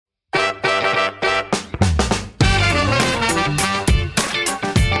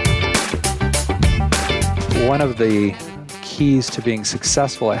one of the keys to being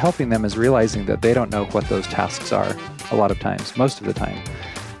successful at helping them is realizing that they don't know what those tasks are a lot of times, most of the time.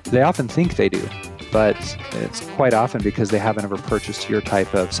 They often think they do, but it's quite often because they haven't ever purchased your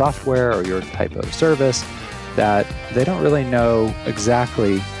type of software or your type of service that they don't really know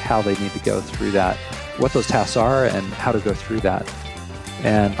exactly how they need to go through that, what those tasks are and how to go through that.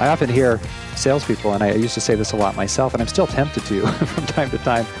 And I often hear salespeople, and I used to say this a lot myself, and I'm still tempted to from time to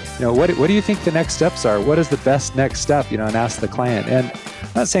time, what do you think the next steps are? What is the best next step, and ask the client. And I'm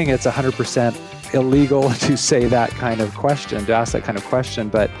not saying it's 100% illegal to say that kind of question, to ask that kind of question,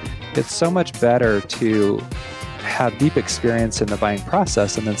 but it's so much better to have deep experience in the buying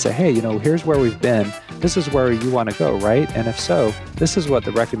process and then say, hey, here's where we've been. This is where you want to go, right? And if so, this is what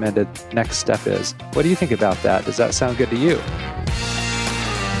the recommended next step is. What do you think about that? Does that sound good to you?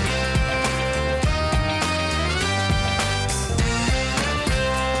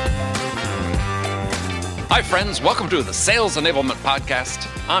 Hi, friends. Welcome to the Sales Enablement Podcast.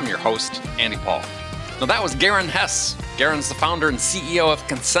 I'm your host, Andy Paul. Now, that was Garen Hess. Garen's the founder and CEO of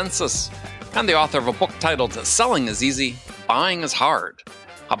Consensus and the author of a book titled Selling is Easy, Buying is Hard: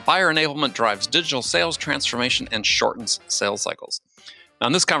 How Buyer Enablement Drives Digital Sales Transformation and Shortens Sales Cycles. Now,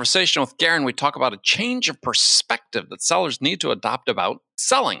 in this conversation with Garen, we talk about a change of perspective that sellers need to adopt about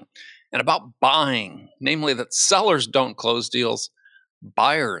selling and about buying, namely that sellers don't close deals,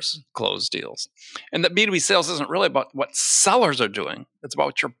 buyers close deals. And that B2B sales isn't really about what sellers are doing. It's about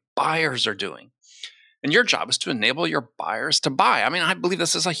what your buyers are doing. And your job is to enable your buyers to buy. I believe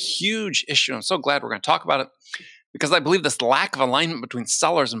this is a huge issue. I'm so glad we're going to talk about it because I believe this lack of alignment between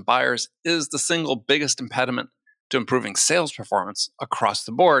sellers and buyers is the single biggest impediment to improving sales performance across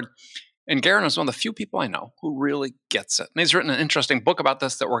the board. And Garen is one of the few people I know who really gets it. And he's written an interesting book about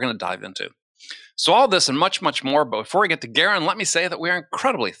this that we're going to dive into. So all this and much, much more. But before we get to Garen, let me say that we are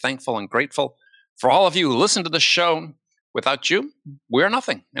incredibly thankful and grateful for all of you who listen to this show. Without you, we are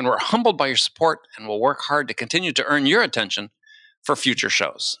nothing. And we're humbled by your support and we'll work hard to continue to earn your attention for future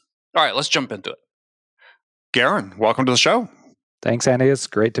shows. All right, let's jump into it. Garen, welcome to the show. Thanks, Andy. It's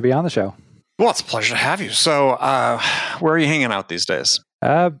great to be on the show. Well, it's a pleasure to have you. So where are you hanging out these days?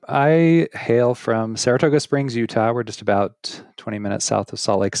 I hail from Saratoga Springs, Utah. We're just about 20 minutes south of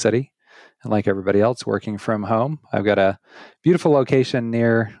Salt Lake City. And like everybody else, working from home. I've got a beautiful location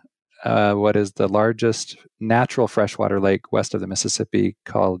near what is the largest natural freshwater lake west of the Mississippi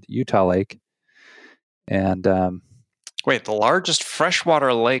called Utah Lake. And wait, the largest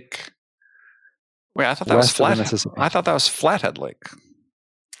freshwater lake? Wait, I thought that was Flathead Lake.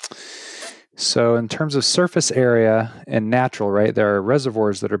 So in terms of surface area and natural, right, there are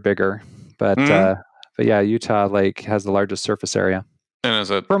reservoirs that are bigger, but yeah, Utah Lake has the largest surface area. And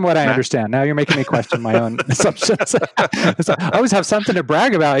is it from what I understand? Now you're making me question my own assumptions. I always have something to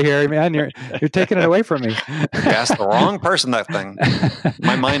brag about here, man. You're taking it away from me. You asked the wrong person that thing.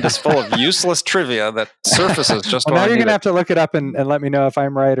 My mind is full of useless trivia that surfaces just. Well, now you're going to have to look it up and let me know if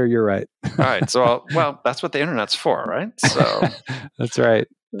I'm right or you're right. All right. So, well, that's what the internet's for, right? So that's right.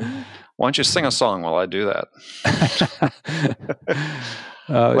 Why don't you sing a song while I do that?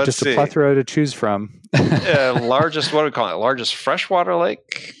 Just a plethora to choose from. Largest, what do we call it? Largest freshwater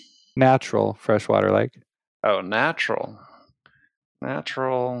lake? Natural freshwater lake. Oh, natural.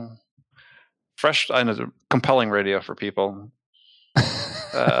 Fresh, I know, compelling radio for people.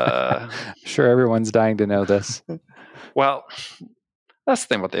 Sure, everyone's dying to know this. Well, that's the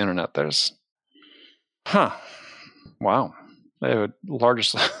thing about the internet. There's, wow. They have a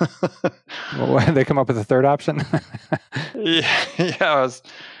largest. Well, they come up with a third option. Yeah.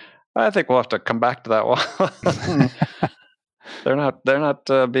 I think we'll have to come back to that one. They're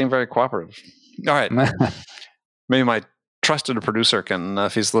not being very cooperative. All right. Maybe my trusted producer can,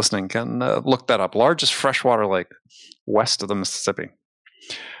 if he's listening, can look that up. Largest freshwater lake west of the Mississippi.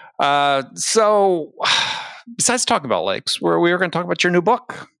 So, besides talking about lakes, we were going to talk about your new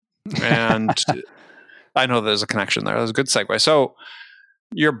book, and. I know there's a connection there. That was a good segue. So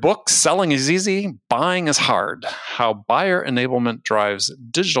your book, Selling is Easy, Buying is Hard: How Buyer Enablement Drives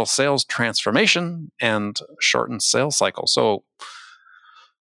Digital Sales Transformation and Shortens Sales Cycles. So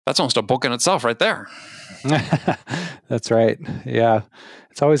that's almost a book in itself right there. That's right. Yeah.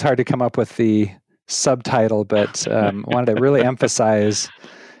 It's always hard to come up with the subtitle, but wanted to really emphasize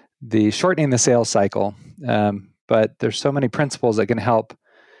the shortening the sales cycle. But there's so many principles that can help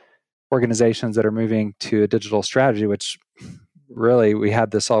organizations that are moving to a digital strategy, which really we had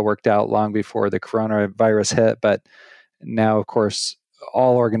this all worked out long before the coronavirus hit. But now, of course,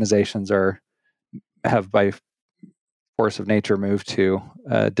 all organizations have by force of nature moved to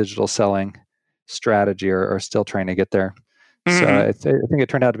digital selling strategy or are still trying to get there. Mm-hmm. So I think it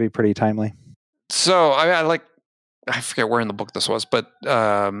turned out to be pretty timely. So I forget where in the book this was, but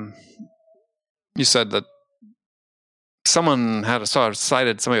you said that someone had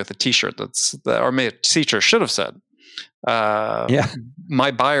cited somebody with a T-shirt or maybe a teacher should have said,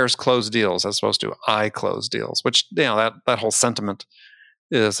 my buyers close deals as opposed to I close deals, which, that whole sentiment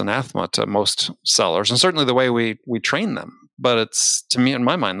is anathema to most sellers, and certainly the way we train them. But it's, to me, in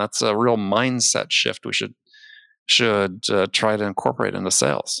my mind, that's a real mindset shift we should try to incorporate into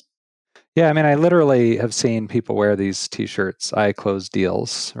sales. Yeah, I mean, I literally have seen people wear these T-shirts, I close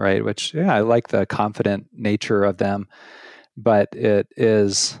deals, right? Which, I like the confident nature of them, but it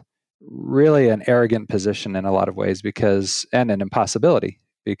is really an arrogant position in a lot of ways and an impossibility,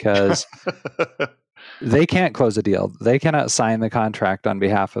 because they can't close a deal. They cannot sign the contract on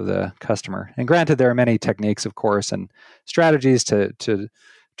behalf of the customer. And granted, there are many techniques, of course, and strategies to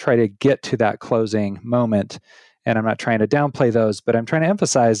try to get to that closing moment. And I'm not trying to downplay those, but I'm trying to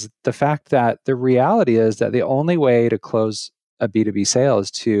emphasize the fact that the reality is that the only way to close a B2B sale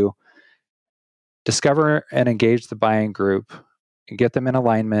is to discover and engage the buying group and get them in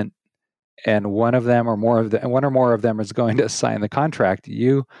alignment. And one or more of them is going to sign the contract.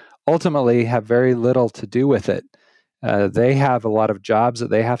 You ultimately have very little to do with it. They have a lot of jobs that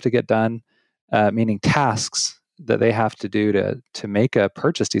they have to get done, meaning tasks that they have to do to make a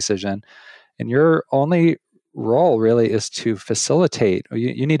purchase decision. And your only role really is to facilitate.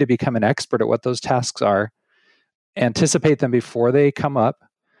 You need to become an expert at what those tasks are, anticipate them before they come up,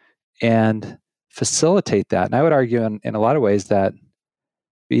 and facilitate that. And I would argue in a lot of ways that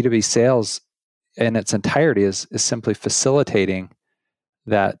B2B sales in its entirety is simply facilitating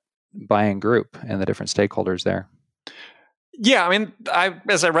that buying group and the different stakeholders there. Yeah, I mean,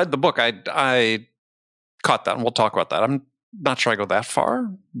 as I read the book, I caught that, and we'll talk about that. I'm not sure I go that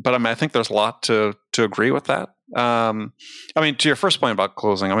far, but I think there's a lot to agree with that. To your first point about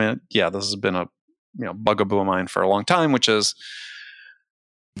closing, this has been a bugaboo of mine for a long time, which is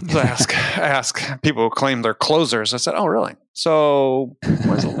I ask people who claim they're closers. I said, "Oh, really? So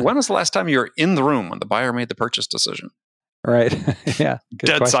when was the last time you were in the room when the buyer made the purchase decision?" Right. Yeah.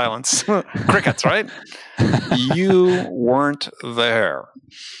 Dead question. Silence. Crickets, right? You weren't there.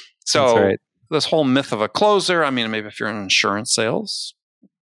 So that's right. This whole myth of a closer, maybe if you're in insurance sales,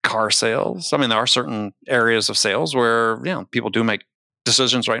 car sales, there are certain areas of sales where people do make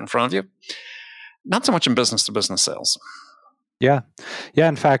decisions right in front of you. Not so much in business-to-business sales. Yeah.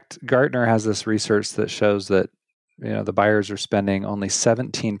 In fact, Gartner has this research that shows that the buyers are spending only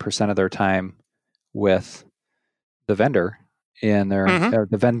 17% of their time with the vendor in their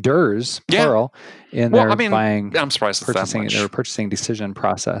the vendors, plural, in their buying. I'm surprised purchasing, it's that much. Their purchasing decision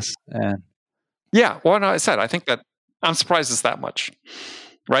process. And I said I think that I'm surprised it's that much,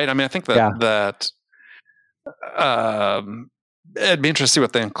 right? I think that it'd be interesting to see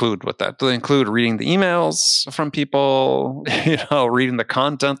what they include with that. Do they include reading the emails from people, reading the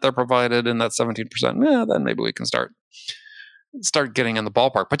content they're provided in that 17%? Yeah, then maybe we can start getting in the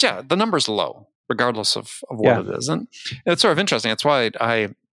ballpark. But the number's low, regardless of what it is. And it's sort of interesting. That's why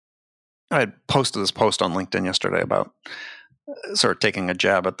I had posted this post on LinkedIn yesterday about sort of taking a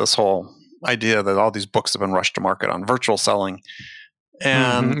jab at this whole idea that all these books have been rushed to market on virtual selling.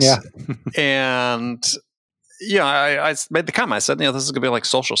 And I made the comment. I said, this is going to be like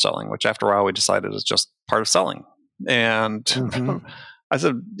social selling, which after a while we decided is just part of selling. And I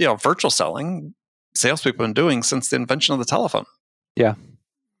said, virtual selling, salespeople have been doing since the invention of the telephone. Yeah.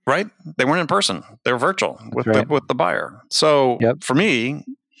 Right? They weren't in person. They were virtual with the buyer. So for me,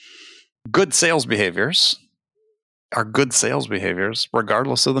 good sales behaviors are good sales behaviors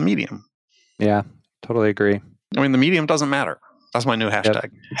regardless of the medium. Yeah, totally agree. The medium doesn't matter. That's my new hashtag.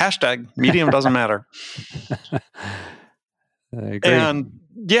 Hashtag medium doesn't matter. I agree. And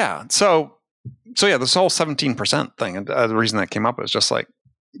so this whole 17% thing, and the reason that came up is just like,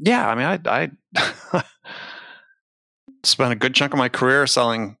 I spent a good chunk of my career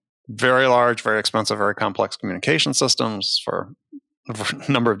selling very large, very expensive, very complex communication systems for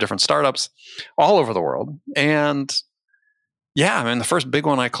a number of different startups all over the world. And the first big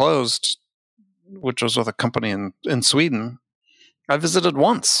one I closed, which was with a company in Sweden, I visited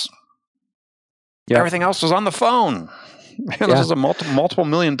once. Yep. Everything else was on the phone. This was a multiple $1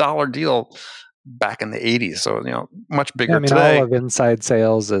 million deal back in the 80s. So, much bigger today. All of inside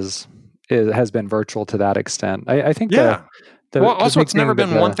sales has been virtual to that extent. I think also it's never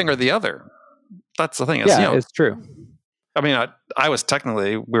been one thing or the other. That's the thing. It's true. I was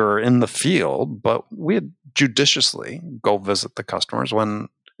we were in the field, but we had judiciously go visit the customers when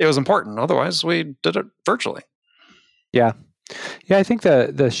it was important. Otherwise, we did it virtually. Yeah. Yeah, I think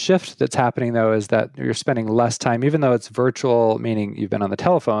the shift that's happening though is that you're spending less time, even though it's virtual, meaning you've been on the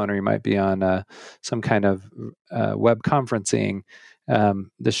telephone or you might be on some kind of web conferencing.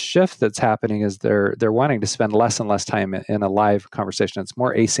 The shift that's happening is they're wanting to spend less and less time in a live conversation. It's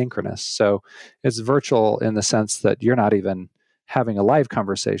more asynchronous, so it's virtual in the sense that you're not even having a live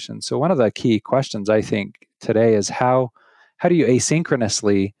conversation. So one of the key questions I think today is how do you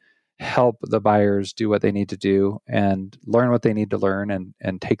asynchronously help the buyers do what they need to do and learn what they need to learn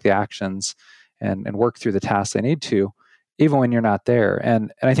and take the actions and work through the tasks they need to, even when you're not there.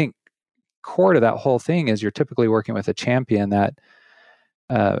 And I think core to that whole thing is you're typically working with a champion that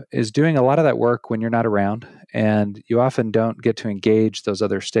is doing a lot of that work when you're not around, and you often don't get to engage those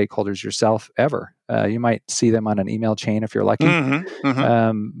other stakeholders yourself ever. You might see them on an email chain if you're lucky,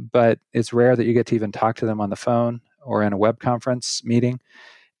 but it's rare that you get to even talk to them on the phone or in a web conference meeting.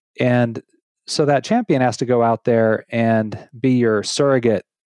 And so that champion has to go out there and be your surrogate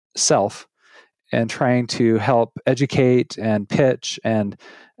self and trying to help educate and pitch and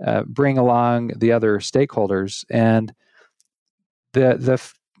bring along the other stakeholders. And the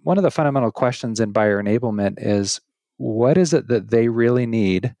one of the fundamental questions in buyer enablement is, what is it that they really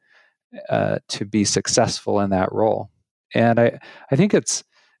need to be successful in that role? And I think it's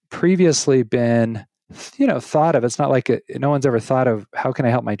previously been thought of. It's not like no one's ever thought of how can I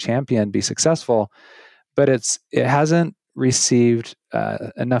help my champion be successful, but it hasn't received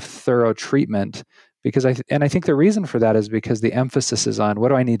enough thorough treatment, because I think the reason for that is because the emphasis is on what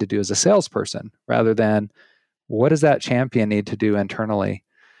do I need to do as a salesperson rather than what does that champion need to do internally.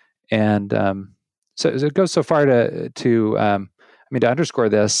 And so it goes so far to underscore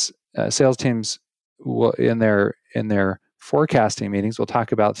this. Sales teams will in their forecasting meetings will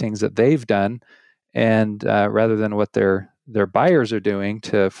talk about things that they've done, and rather than what their buyers are doing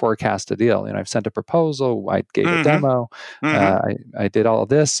to forecast a deal. I've sent a proposal, I gave a demo, I did all of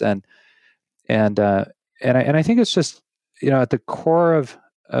this, and I think it's just at the core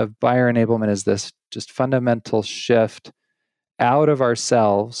of buyer enablement is this just fundamental shift out of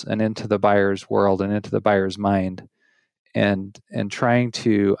ourselves and into the buyer's world and into the buyer's mind, and trying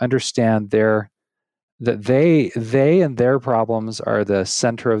to understand that they and their problems are the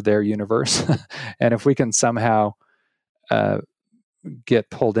center of their universe. And if we can somehow get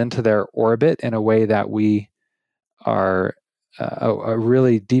pulled into their orbit in a way that we are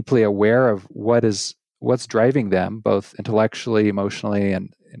really deeply aware of what's driving them, both intellectually, emotionally,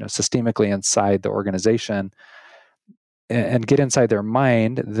 and systemically inside the organization, and get inside their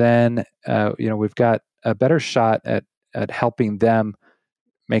mind, then we've got a better shot at helping them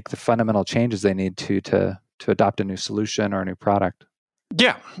make the fundamental changes they need to adopt a new solution or a new product.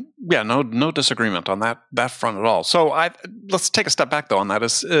 Yeah, no disagreement on that front at all. So let's take a step back though on that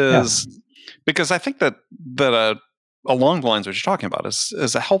is because I think that along the lines of what you're talking about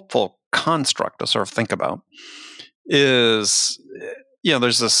is a helpful construct to sort of think about. Is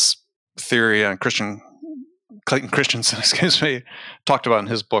there's this theory Clayton Christensen, talked about in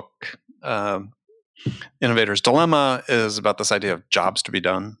his book. Innovator's Dilemma is about this idea of jobs to be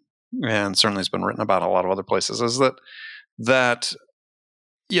done, and certainly it's been written about in a lot of other places. Is that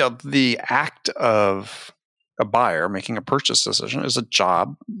the act of a buyer making a purchase decision is a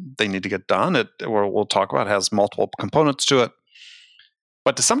job they need to get done. We'll talk about, has multiple components to it,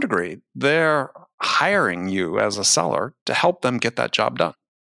 but to some degree, they're hiring you as a seller to help them get that job done.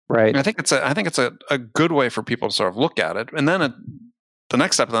 Right. And I think it's a good way for people to sort of look at it, and then the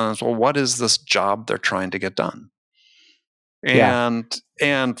next step then is, well, what is this job they're trying to get done? And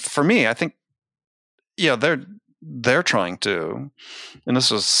for me, I think, they're trying to, and this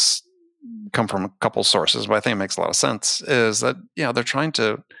has come from a couple sources, but I think it makes a lot of sense, is that, they're trying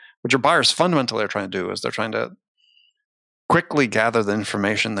to, what your buyers fundamentally are trying to do is they're trying to quickly gather the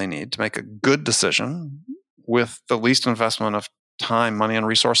information they need to make a good decision with the least investment of time, money, and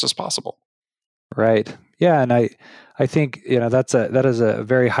resources possible. Right. Yeah. And I think, that is a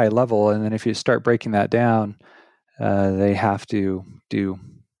very high level. And then if you start breaking that down, they have to do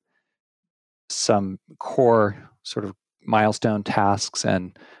some core sort of milestone tasks.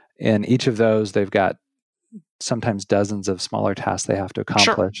 And in each of those, they've got sometimes dozens of smaller tasks they have to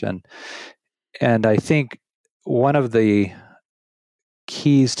accomplish. Sure. And I think one of the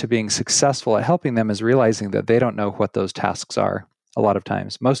keys to being successful at helping them is realizing that they don't know what those tasks are a lot of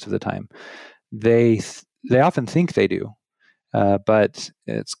times. Most of the time. They often think they do, but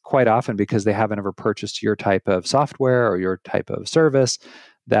it's quite often because they haven't ever purchased your type of software or your type of service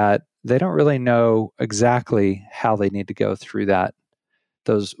that they don't really know exactly how they need to go through that,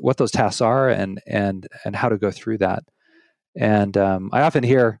 what those tasks are and how to go through that. And I often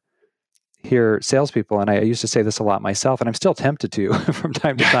hear hear salespeople, and I used to say this a lot myself, and I'm still tempted to from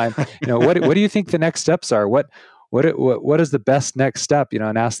time to time. What do you think the next steps are? What is the best next step?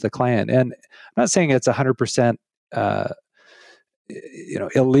 And ask the client. And I'm not saying it's 100%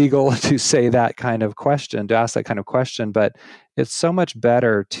 illegal to say that kind of question, to ask that kind of question, but it's so much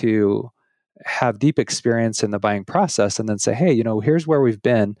better to have deep experience in the buying process and then say, hey, here's where we've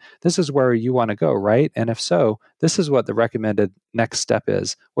been. This is where you want to go, right? And if so, this is what the recommended next step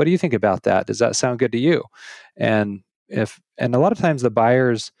is. What do you think about that? Does that sound good to you? And a lot of times the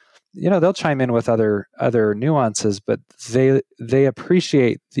buyers, they'll chime in with other nuances, but they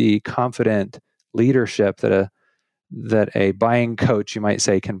appreciate the confident leadership that a buying coach, you might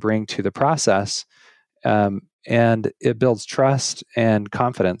say, can bring to the process, and it builds trust and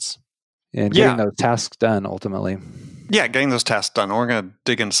confidence in getting those tasks done ultimately. Yeah, getting those tasks done. We're going to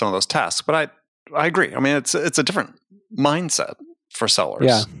dig into some of those tasks, but I agree. I mean, it's a different mindset for sellers.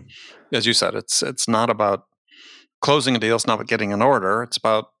 Yeah. As you said, it's not about closing a deal. It's not about getting an order. It's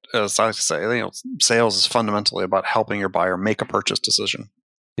about, as I like to say, sales is fundamentally about helping your buyer make a purchase decision.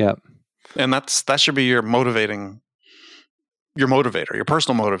 Yeah, and that should be your motivator, your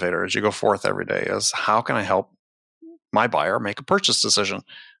personal motivator as you go forth every day. Is how can I help my buyer make a purchase decision?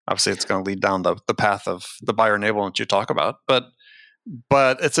 Obviously, it's going to lead down the path of the buyer enablement you talk about, but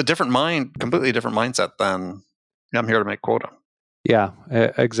it's a completely different mindset than I'm here to make quota. Yeah,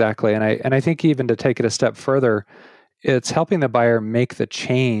 exactly. And I think even to take it a step further, it's helping the buyer make the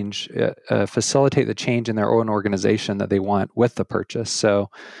change, facilitate the change in their own organization that they want with the purchase. So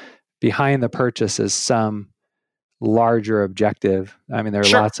behind the purchase is some larger objective. I mean, there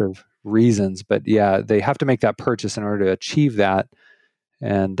are lots of reasons, but they have to make that purchase in order to achieve that.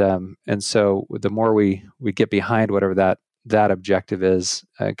 And so the more we get behind whatever that objective is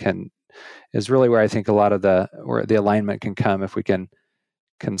really where I think a lot of where the alignment can come, if we can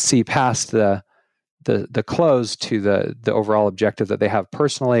see past the close to the overall objective that they have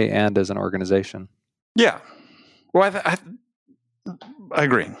personally and as an organization. Yeah. Well, I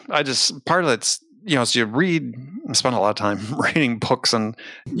agree. Part of that's, as you read and spend a lot of time reading books and,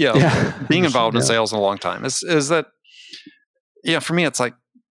 being involved in sales in a long time is that, for me, it's like,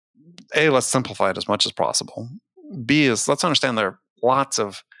 A, let's simplify it as much as possible. B is let's understand there are lots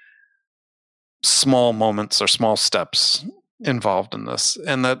of small moments or small steps involved in this.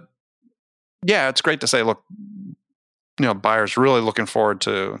 And that, it's great to say, look, buyers really looking forward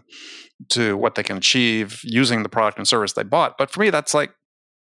to what they can achieve using the product and service they bought. But for me, that's like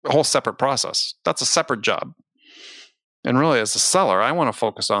a whole separate process. That's a separate job. And really, as a seller, I want to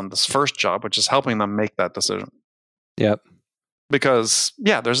focus on this first job, which is helping them make that decision. Yep. Because,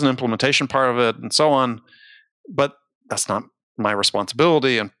 there's an implementation part of it and so on, but that's not my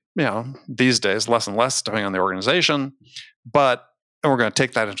responsibility. And, these days, less and less, depending on the organization. And we're going to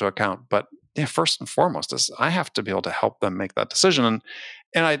take that into account. But first and foremost is I have to be able to help them make that decision.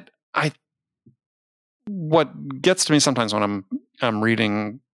 And I what gets to me sometimes when I'm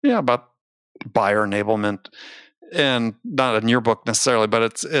reading about buyer enablement, and not in your book necessarily,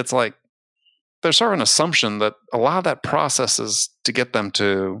 but it's like there's sort of an assumption that a lot of that process is to get them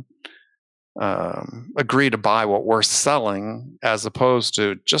to agree to buy what we're selling, as opposed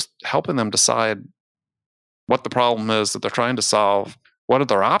to just helping them decide what the problem is that they're trying to solve, what are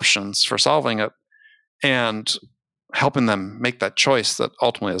their options for solving it, and helping them make that choice that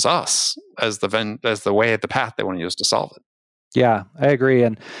ultimately is us as the path they want to use to solve it. Yeah, I agree.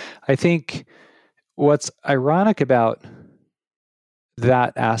 And I think what's ironic about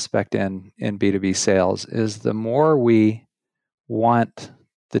that aspect in B2B sales is the more we want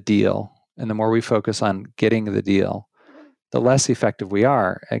the deal and the more we focus on getting the deal, the less effective we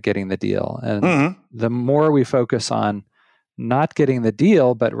are at getting the deal. And the more we focus on not getting the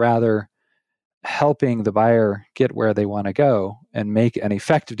deal, but rather helping the buyer get where they want to go and make an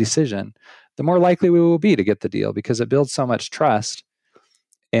effective decision, the more likely we will be to get the deal, because it builds so much trust.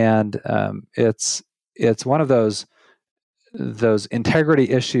 And it's one of those integrity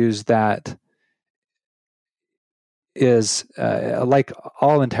issues that is like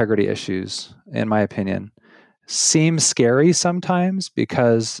all integrity issues, in my opinion, seem scary sometimes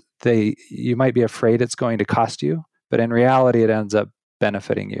because you might be afraid it's going to cost you, but in reality, it ends up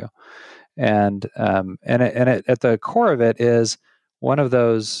benefiting you. And at the core of it is one of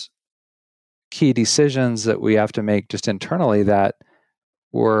those key decisions that we have to make just internally, that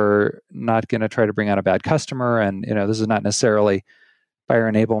we're not going to try to bring out a bad customer. And this is not necessarily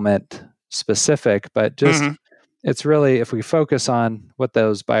buyer enablement specific, but just it's really, if we focus on what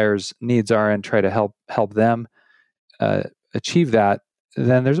those buyers' needs are and try to help them achieve that,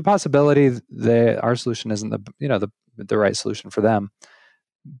 then there's a possibility that our solution isn't the right solution for them.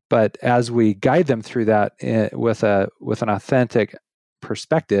 But as we guide them through that with an authentic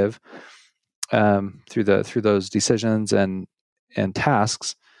perspective, through those decisions and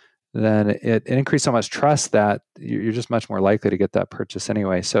tasks, then it increases so much trust that you're just much more likely to get that purchase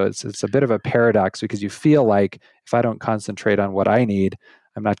anyway. So it's a bit of a paradox, because you feel like if I don't concentrate on what I need,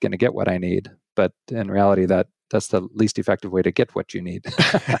 I'm not going to get what I need. But in reality, that's the least effective way to get what you need.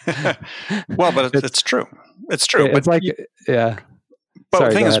 Well, but it's true. It's true. It's but like, yeah. But Sorry,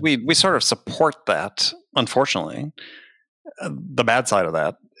 the thing is, ahead. we sort of support that, unfortunately, the bad side of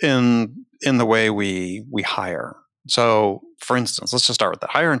that in the way we hire. So, for instance, let's just start with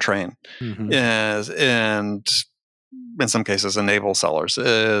that. Hire and train is, and in some cases, enable sellers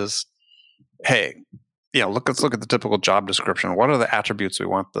is, hey, let's look at the typical job description. What are the attributes we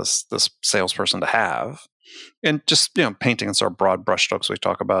want this salesperson to have? And just painting in sort of broad brushstrokes, we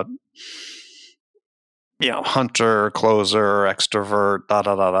talk about hunter, closer, extrovert,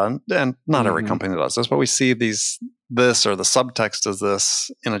 and not every company does this, but we see this or the subtext is this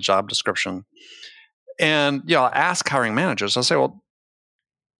in a job description. And I'll ask hiring managers, I'll say, well,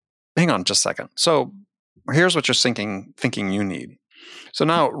 hang on just a second. So here's what you're thinking you need. So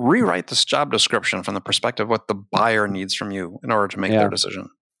now rewrite this job description from the perspective of what the buyer needs from you in order to make their decision.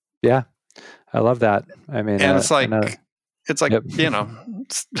 Yeah, I love that. I mean, and it's like it's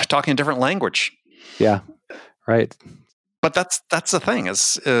talking a different language. Yeah, right. But that's the thing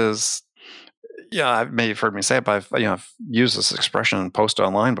is maybe you've heard me say it, but I've used this expression and posted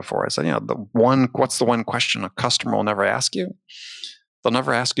online before. I said, what's the one question a customer will never ask you? They'll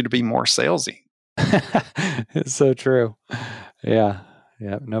never ask you to be more salesy. It's so true. Yeah.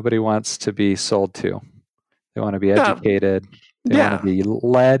 Nobody wants to be sold to. They want to be educated. They want to be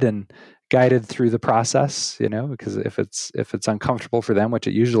led and guided through the process. Because if it's uncomfortable for them, which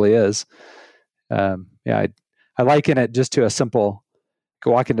it usually is. I liken it just to a simple: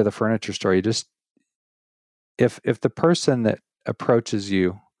 go walk into the furniture store. You just if the person that approaches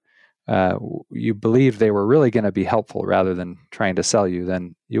you, you believe they were really going to be helpful rather than trying to sell you,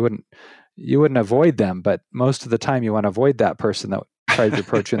 then you wouldn't avoid them. But most of the time, you want to avoid that person that tries to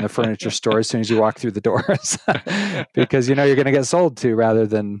approach you in the furniture store as soon as you walk through the doors, because you're going to get sold to rather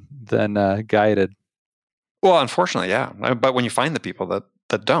than guided. Well, unfortunately, yeah. But when you find the people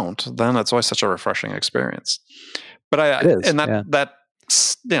that don't, then it's always such a refreshing experience. But that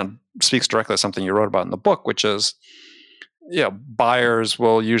speaks directly to something you wrote about in the book, which is, buyers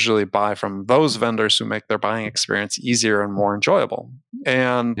will usually buy from those vendors who make their buying experience easier and more enjoyable.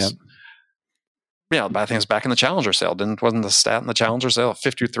 And the bad thing is, back in the Challenger sale, wasn't the stat in the Challenger sale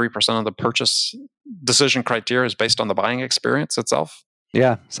 53% of the purchase decision criteria is based on the buying experience itself?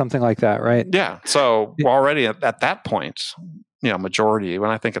 Yeah, something like that, right? Yeah. So already at that point, majority, when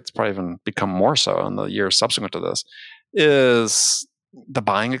I think it's probably even become more so in the years subsequent to this, is the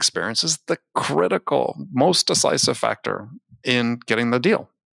buying experience is the critical, most decisive factor in getting the deal.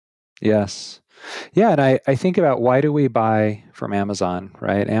 Yes. Yeah, and I think about, why do we buy from Amazon,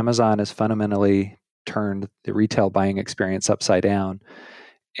 right? Amazon has fundamentally turned the retail buying experience upside down.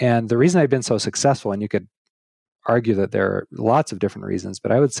 And the reason they've been so successful, and you could argue that there are lots of different reasons,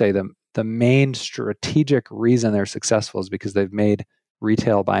 but I would say the main strategic reason they're successful is because they've made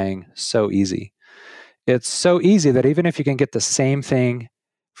retail buying so easy. It's so easy that even if you can get the same thing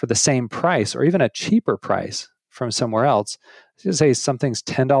for the same price, or even a cheaper price from somewhere else, just say something's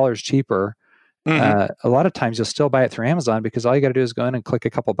 $10 cheaper, a lot of times you'll still buy it through Amazon, because all you got to do is go in and click a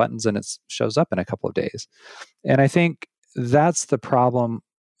couple buttons and it shows up in a couple of days. And I think that's the problem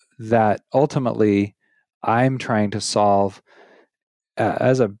that ultimately I'm trying to solve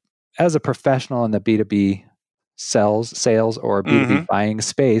as a professional in the B2B sales or B2B buying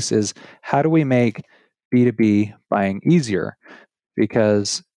space, is how do we make B2B buying easier?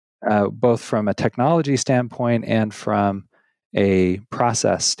 Because both from a technology standpoint and from a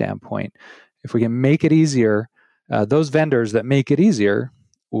process standpoint, if we can make it easier, those vendors that make it easier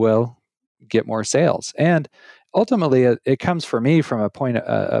will get more sales. And ultimately, it comes for me from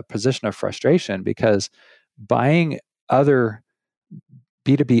a position of frustration, because buying other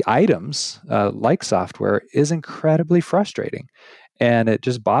B2B items like software is incredibly frustrating. And it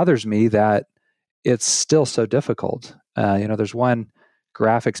just bothers me that it's still so difficult. There's one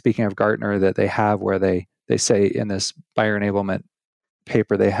graphic, speaking of Gartner, that they have where they say in this buyer enablement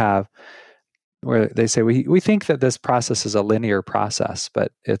paper they have, where they say, we think that this process is a linear process,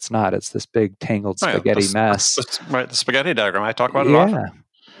 but it's not. It's this big tangled spaghetti mess. Right, the spaghetti diagram. I talk about it often.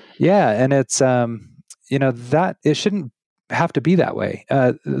 Yeah, and it's that it shouldn't have to be that way.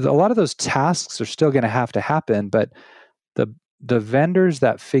 A lot of those tasks are still going to happen, but the vendors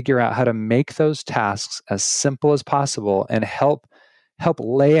that figure out how to make those tasks as simple as possible and help help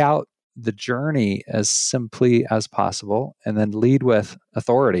lay out the journey as simply as possible, and then lead with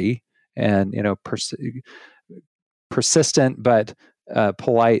authority and persistent but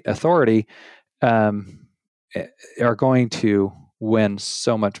polite authority, are going to win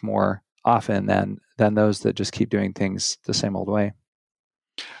so much more often than those that just keep doing things the same old way.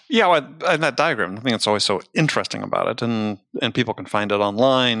 Yeah, well, and that diagram, I think it's always so interesting about it, and people can find it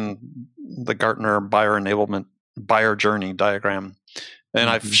online, the Gartner Buyer Enablement Buyer Journey diagram, and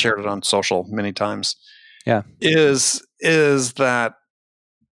I've shared it on social many times. Yeah, is that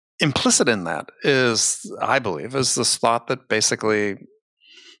implicit in that is, I believe, is this thought that basically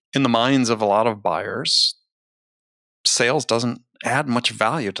in the minds of a lot of buyers, sales doesn't add much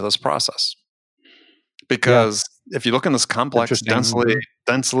value to this process. Because if you look in this complex,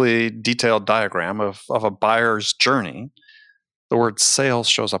 densely detailed diagram of a buyer's journey, the word sales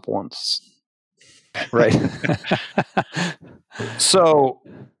shows up once. Right. So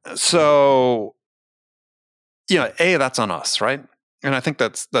that's on us, right? And I think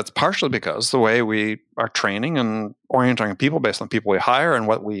that's partially because the way we are training and orienting people based on people we hire and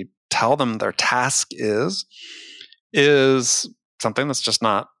what we tell them their task is something that's just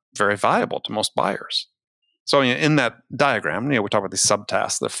not very valuable to most buyers. So in that diagram, we talk about these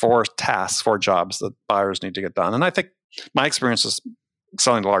subtasks, the 4 jobs that buyers need to get done. And I think my experience is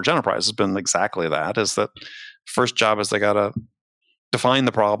selling to large enterprises has been exactly that, is that first job is they got to define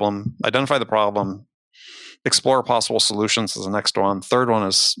the problem, identify the problem, explore possible solutions is the next one. Third one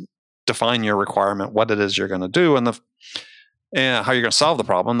is define your requirement, what it is you're going to do, and how you're going to solve the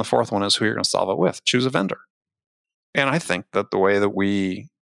problem. The fourth one is who you're going to solve it with. Choose a vendor. And I think that the way that we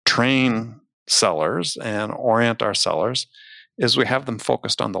train sellers and orient our sellers is we have them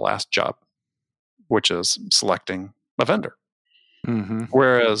focused on the last job, which is selecting a vendor. Mm-hmm.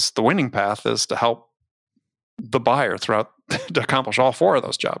 Whereas the winning path is to help the buyer to accomplish all 4 of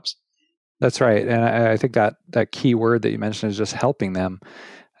those jobs. That's right. And I think that key word that you mentioned is just helping them.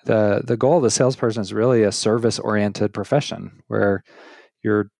 The goal of the salesperson is really a service-oriented profession where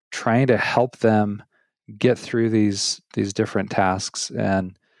you're trying to help them get through these different tasks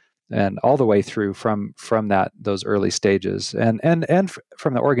and all the way through from those early stages and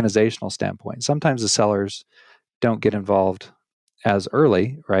from the organizational standpoint. Sometimes the sellers don't get involved as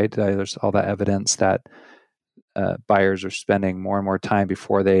early, right? There's all that evidence that buyers are spending more and more time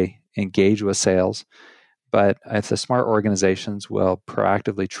before they engage with sales. But if the smart organizations will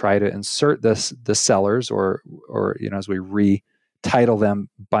proactively try to insert the sellers or as we retitle them,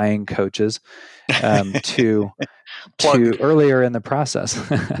 buying coaches, to earlier in the process.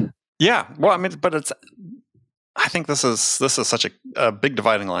 Yeah, well, I mean, but I think this is such a big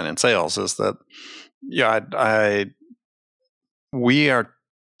dividing line in sales, is that we are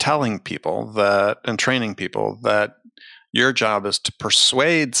telling people that and training people that your job is to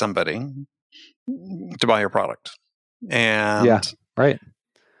persuade somebody to buy your product. And yeah, right.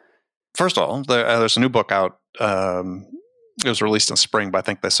 First of all, there's a new book out. It was released in spring, but I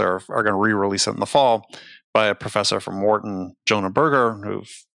think they are going to re-release it in the fall by a professor from Wharton, Jonah Berger,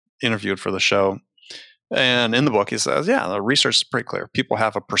 who've interviewed for the show. And in the book, he says, the research is pretty clear. People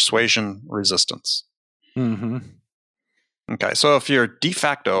have a persuasion resistance. Mm-hmm. Okay, so if your de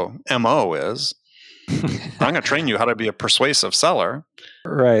facto MO is, I'm going to train you how to be a persuasive seller.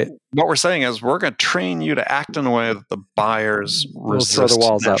 Right. What we're saying is we're going to train you to act in a way that the buyers resist throw the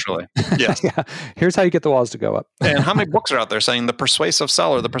walls naturally. Up. Yes. Yeah. Here's how you get the walls to go up. And how many books are out there saying the persuasive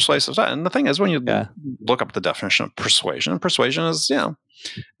seller, the persuasive seller? And the thing is, when you look up the definition of persuasion is, it's a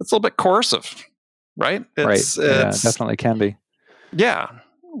little bit coercive, right? It definitely can be. Yeah.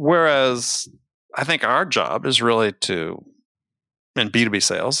 Whereas I think our job is really in B2B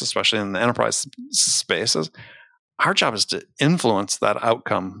sales, especially in the enterprise spaces, our job is to influence that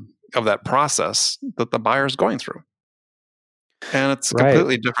outcome of that process that the buyer is going through. And it's a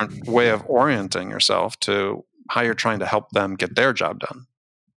completely different way of orienting yourself to how you're trying to help them get their job done.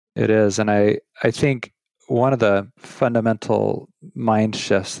 It is. And I think one of the fundamental mind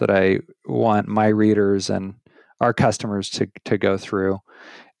shifts that I want my readers and our customers to go through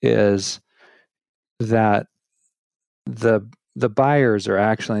is that the buyers are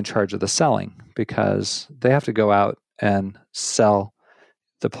actually in charge of the selling, because they have to go out and sell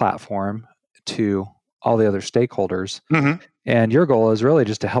the platform to all the other stakeholders. Mm-hmm. And your goal is really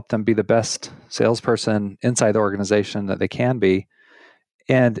just to help them be the best salesperson inside the organization that they can be.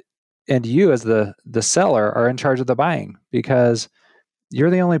 And you as the seller are in charge of the buying, because you're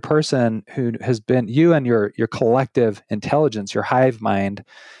the only person who has been, you and your collective intelligence, your hive mind,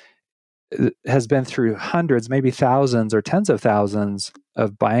 has been through hundreds, maybe thousands or tens of thousands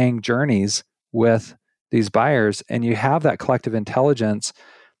of buying journeys with these buyers, and you have that collective intelligence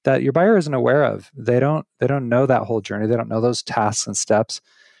that your buyer isn't aware of. They don't know that whole journey. They don't know those tasks and steps.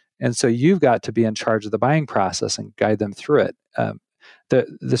 And so you've got to be in charge of the buying process and guide them through it.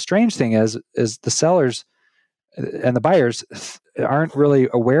 The strange thing is the sellers and the buyers aren't really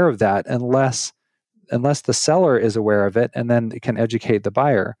aware of that unless the seller is aware of it, and then it can educate the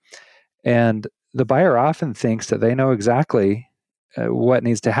buyer. And the buyer often thinks that they know exactly what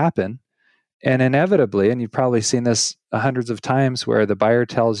needs to happen. And inevitably, and you've probably seen this hundreds of times, where the buyer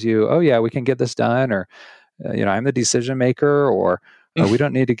tells you, "Oh yeah, we can get this done," or "I'm the decision maker," or "We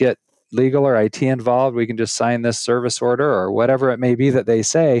don't need to get legal or IT involved. We can just sign this service order," or whatever it may be that they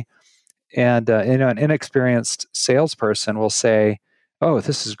say. And an inexperienced salesperson will say, "Oh,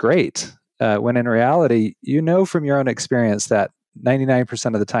 this is great," when in reality, from your own experience that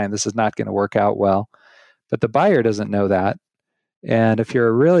 99% of the time this is not going to work out well. But the buyer doesn't know that. And if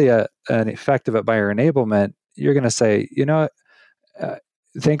you're really an effective at buyer enablement, you're going to say,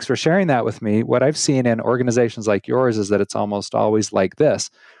 thanks for sharing that with me. What I've seen in organizations like yours is that it's almost always like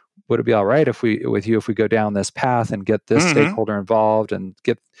this. Would it be all right if we go down this path and get this stakeholder involved and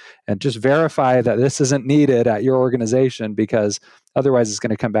just verify that this isn't needed at your organization, because otherwise it's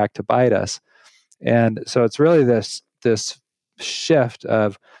going to come back to bite us. And so it's really this shift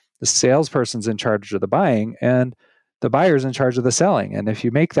of the salesperson's in charge of the buying and the buyer's in charge of the selling. And if you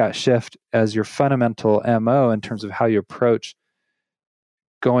make that shift as your fundamental MO in terms of how you approach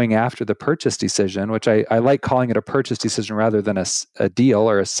going after the purchase decision, which I like calling it a purchase decision rather than a deal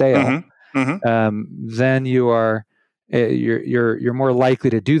or a sale, then you're more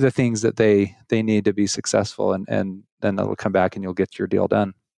likely to do the things that they need to be successful, and then they'll come back and you'll get your deal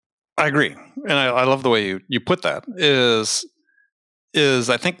done. I agree, and I love the way you put that. Is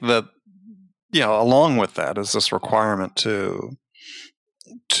I think that along with that is this requirement to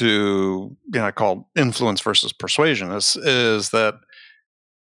I call influence versus persuasion is that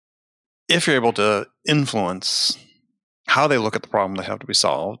if you're able to influence how they look at the problem that have to be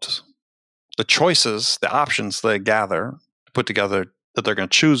solved, the choices, the options they gather, put together that they're going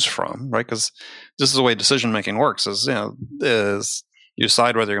to choose from, right? Because this is the way decision making works: is you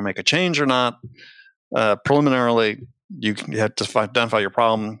decide whether you're going to make a change or not. Preliminarily, you have to identify your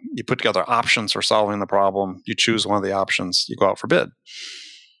problem. You put together options for solving the problem. You choose one of the options. You go out for bid,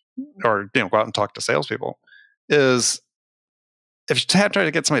 or go out and talk to salespeople. If you try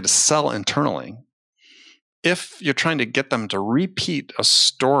to get somebody to sell internally, if you're trying to get them to repeat a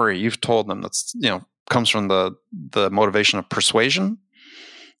story you've told them that's comes from the motivation of persuasion,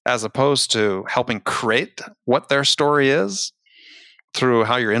 as opposed to helping create what their story is through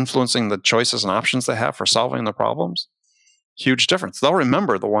how you're influencing the choices and options they have for solving the problems, huge difference. They'll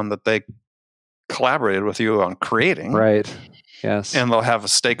remember the one that they collaborated with you on creating. Right. Yes. And they'll have a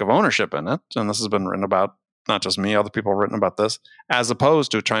stake of ownership in it. And this has been written about, not just me, other people have written about this, as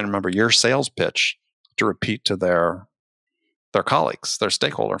opposed to trying to remember your sales pitch to repeat to their colleagues, their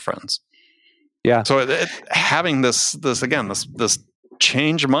stakeholder friends. Yeah. So having this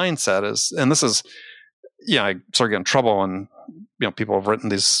change mindset is, and this is, I sort of get in trouble when people have written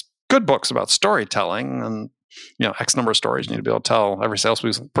these good books about storytelling, and X number of stories you need to be able to tell. Every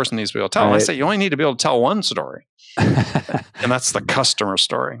salesperson needs to be able to tell. Right. And I say you only need to be able to tell one story, and that's the customer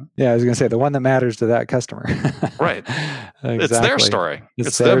story. Yeah, I was going to say the one that matters to that customer. Right. Exactly. It's their story.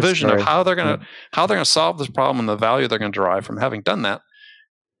 It's their vision of how they're going to solve this problem and the value they're going to derive from having done that.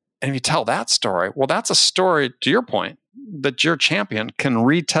 And if you tell that story, well, that's a story, to your point, that your champion can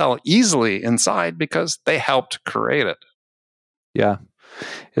retell easily inside because they helped create it. Yeah,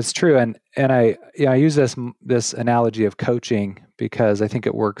 it's true. And I use this analogy of coaching because I think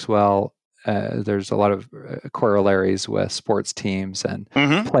it works well. There's a lot of corollaries with sports teams and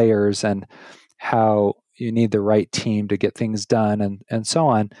players, and how you need the right team to get things done, and so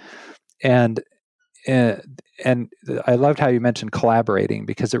on. And I loved how you mentioned collaborating,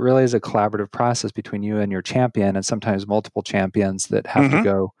 because it really is a collaborative process between you and your champion, and sometimes multiple champions that have to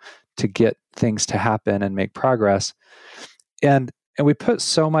go to get things to happen and make progress. And we put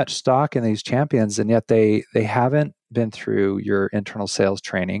so much stock in these champions, and yet they haven't been through your internal sales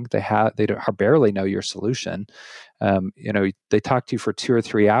training. They barely know your solution. They talk to you for 2 or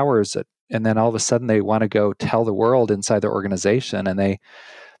 3 hours, and then all of a sudden they want to go tell the world inside their organization, and they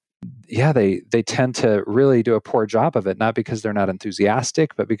tend to really do a poor job of it, not because they're not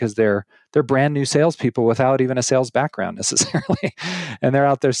enthusiastic, but because they're brand new salespeople without even a sales background necessarily, and they're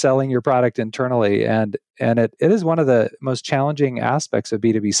out there selling your product internally. And it is one of the most challenging aspects of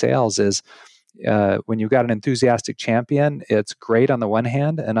B2B sales is when you've got an enthusiastic champion. It's great on the one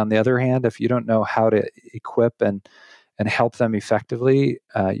hand, and on the other hand, if you don't know how to equip and help them effectively,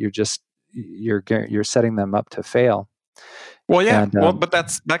 you're setting them up to fail. Well, yeah. But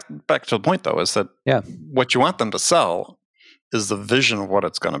that's back to the point, though, is that what you want them to sell is the vision of what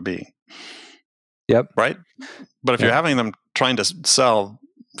it's going to be. Yep. Right? But if you're having them trying to sell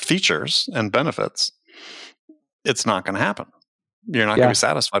features and benefits, it's not going to happen. You're not going to be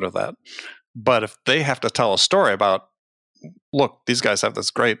satisfied with that. But if they have to tell a story about, look, these guys have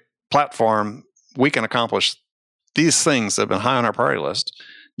this great platform, we can accomplish these things that have been high on our priority list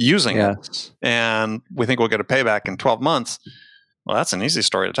using it, and we think we'll get a payback in 12 months. Well, that's an easy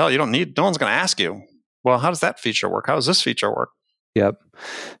story to tell. No one's going to ask you, well, how does that feature work? How does this feature work? Yep.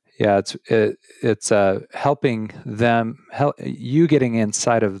 Yeah, it's helping them, you getting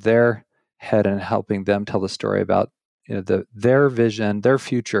inside of their head and helping them tell the story about their vision, their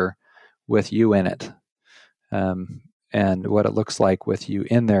future with you in it, and what it looks like with you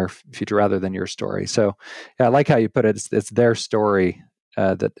in their future rather than your story. So I like how you put it. It's their story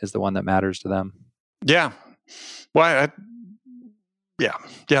that is the one that matters to them. Yeah. Well,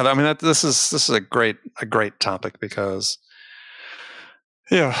 I mean, this is a great topic because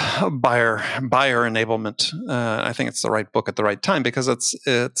buyer enablement. I think it's the right book at the right time because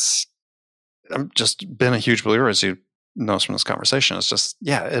it's. I've just been a huge believer, as you know from this conversation. It's just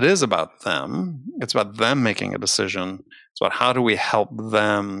it is about them. It's about them making a decision. It's about how do we help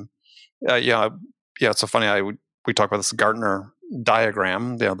them. It's so funny. We talk about this Gartner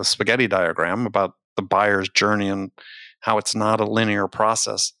diagram, the spaghetti diagram about the buyer's journey and how it's not a linear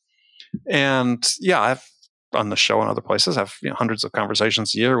process. And I've on the show and other places have hundreds of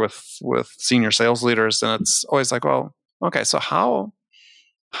conversations a year with senior sales leaders, and it's always like, well, okay, so how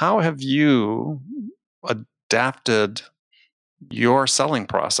have you adapted your selling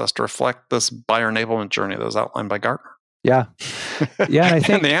process to reflect this buyer enablement journey that was outlined by Gartner? Yeah. And I think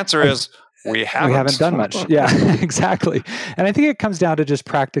and the answer is we haven't done much. Yeah, exactly. And I think it comes down to just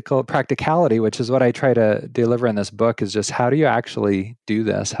practicality, which is what I try to deliver in this book, is just how do you actually do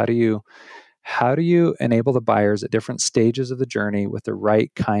this? How do you enable the buyers at different stages of the journey with the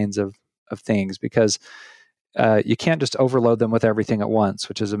right kinds of things? Because you can't just overload them with everything at once,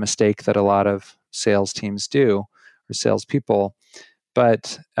 which is a mistake that a lot of sales teams do, or salespeople.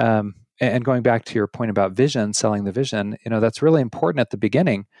 But and going back to your point about vision, selling the vision, that's really important at the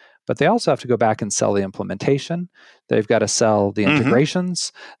beginning. But they also have to go back and sell the implementation. They've got to sell the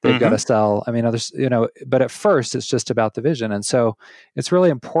integrations. They've got to sell. I mean, others. But at first, it's just about the vision, and so it's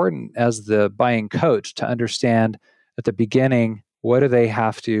really important as the buying coach to understand at the beginning, what do they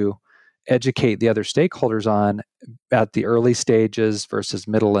have to educate the other stakeholders on at the early stages versus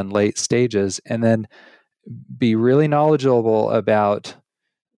middle and late stages, and then be really knowledgeable about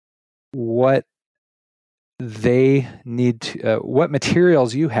what they need to, what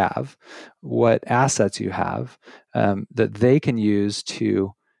materials you have, what assets you have that they can use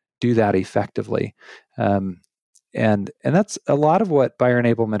to do that effectively. And that's a lot of what buyer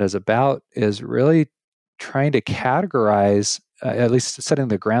enablement is about, is really trying to categorize, at least setting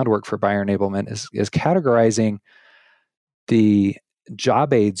the groundwork for buyer enablement is categorizing the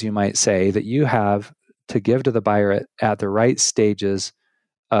job aids, you might say, that you have to give to the buyer at the right stages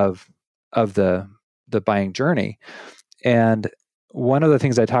of the buying journey. And one of the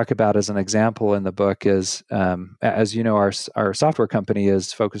things I talk about as an example in the book is, as you know, our software company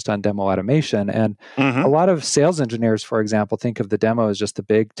is focused on demo automation. And a lot of sales engineers, for example, think of the demo as just a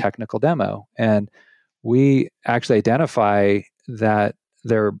big technical demo. And we actually identify that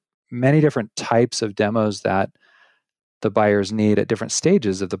there are many different types of demos that the buyers need at different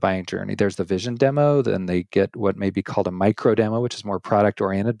stages of the buying journey. There's the vision demo, then they get what may be called a micro demo, which is more product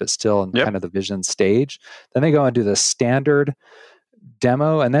oriented, but still in kind of the vision stage. Then they go and do the standard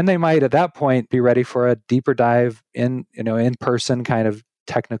demo, and then they might at that point be ready for a deeper dive in person kind of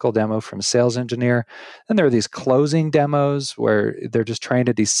technical demo from a sales engineer. Then there are these closing demos where they're just trying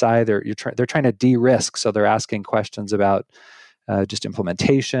to decide, they're trying to de-risk, so they're asking questions about just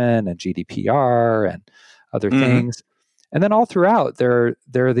implementation and GDPR and other things. And then all throughout, there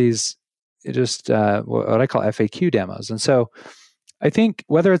are these just what I call FAQ demos. And so I think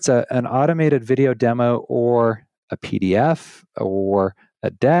whether it's an automated video demo or a PDF or a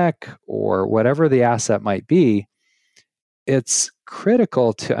deck or whatever the asset might be, it's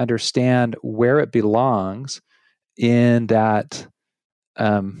critical to understand where it belongs in that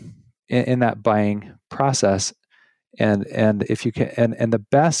in that buying process. And if you can, and the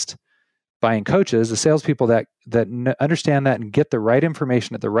best buying coaches, the salespeople that understand that and get the right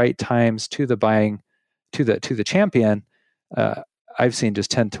information at the right times to the buying, to the champion, I've seen just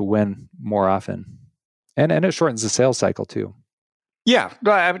tend to win more often, and it shortens the sales cycle too. Yeah,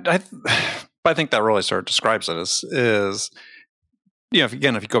 I think that really sort of describes it. Is if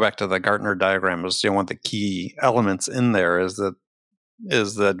you go back to the Gartner diagram, is one of the key elements in there is that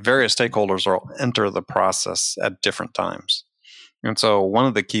various stakeholders will enter the process at different times. And so one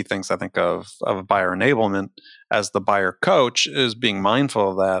of the key things I think of buyer enablement as the buyer coach is being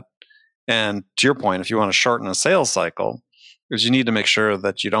mindful of that. And to your point, if you want to shorten a sales cycle, is you need to make sure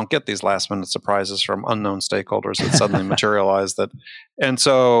that you don't get these last minute surprises from unknown stakeholders that suddenly materialize that. And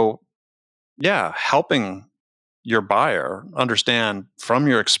so, helping your buyer understand from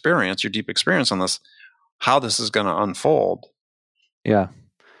your experience, your deep experience on this, how this is going to unfold. Yeah.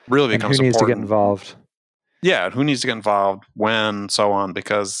 Really becomes important. Who needs to get involved? Yeah, who needs to get involved, when, so on,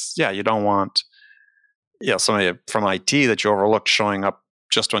 because you don't want somebody from IT that you overlooked showing up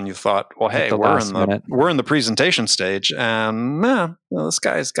just when you thought, well, hey, we're in the presentation stage, and this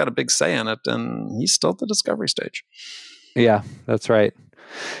guy's got a big say in it, and he's still at the discovery stage. Yeah, that's right.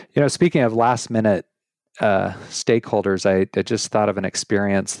 Speaking of last minute stakeholders, I just thought of an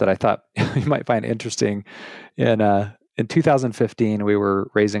experience that I thought you might find interesting. In 2015, we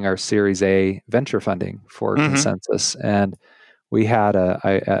were raising our Series A venture funding for Consensus, and we had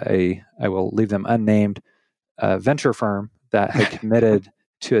I will leave them unnamed, venture firm that had committed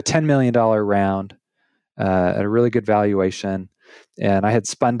to a $10 million round at a really good valuation. And I had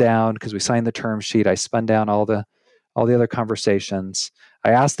spun down, because we signed the term sheet, I spun down all the other conversations.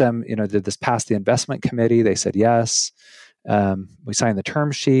 I asked them, did this pass the investment committee? They said yes. We signed the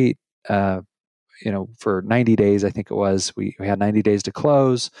term sheet. For 90 days, I think it was. We had 90 days to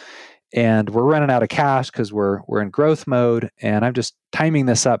close, and we're running out of cash because we're in growth mode. And I'm just timing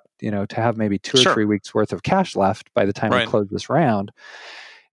this up, to have maybe 2 or 3 weeks worth of cash left by the time we close this round.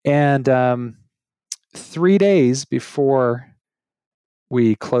 And 3 days before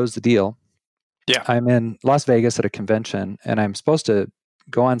we close the deal, I'm in Las Vegas at a convention, and I'm supposed to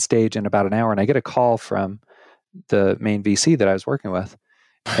go on stage in about an hour. And I get a call from the main VC that I was working with.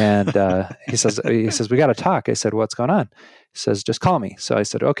 And he says, we got to talk. I said, what's going on? He says, just call me. So I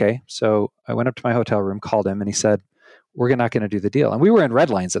said, okay. So I went up to my hotel room, called him, and he said, we're not going to do the deal. And we were in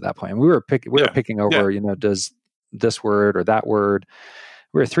red lines at that point. We were picking over, does this word or that word.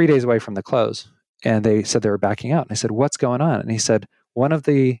 We were 3 days away from the close, and they said they were backing out. And I said, what's going on? And he said, one of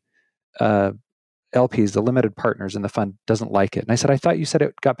the LPs, the limited partners in the fund, doesn't like it. And I said, I thought you said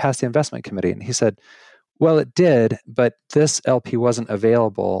it got past the investment committee. And he said, well, it did, but this LP wasn't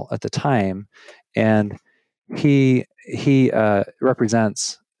available at the time, and he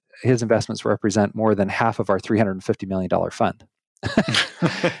represents, his investments represent more than half of our $350 million fund.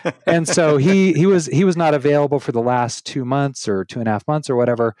 And so he was not available for the last 2 months or 2.5 months or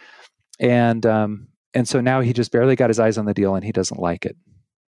whatever, and so now he just barely got his eyes on the deal, and he doesn't like it.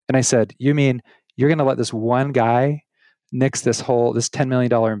 And I said, you mean you're going to let this one guy nix this $10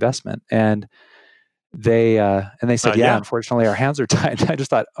 million investment? And they said, unfortunately, our hands are tied. I just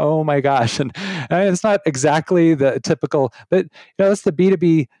thought, oh my gosh. And it's not exactly the typical, but it's the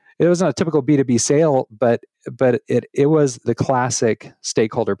B2B. It wasn't a typical B2B sale, but it was the classic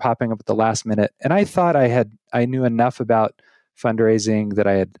stakeholder popping up at the last minute. And I thought I knew enough about fundraising that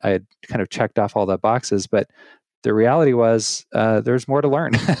I had kind of checked off all the boxes, but the reality was there's more to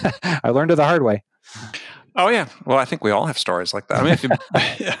learn. I learned it the hard way. Oh yeah. Well, I think we all have stories like that.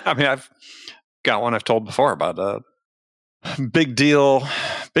 I mean, I've got one I've told before about a big deal.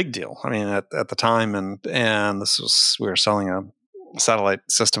 I mean, at the time, and we were selling a satellite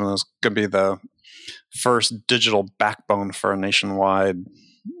system that was going to be the first digital backbone for a nationwide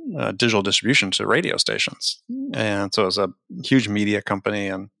digital distribution to radio stations. And so it was a huge media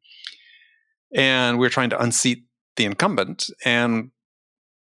company, and we were trying to unseat the incumbent, and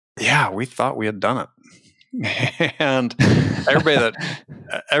we thought we had done it. And everybody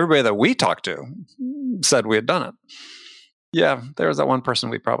that we talked to said we had done it. Yeah, there was that one person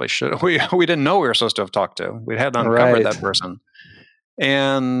we probably should. We didn't know we were supposed to have talked to. We hadn't uncovered that person.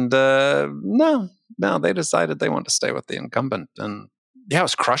 And no, they decided they wanted to stay with the incumbent. And it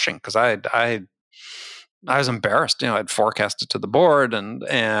was crushing, because I was embarrassed. I'd forecasted to the board, and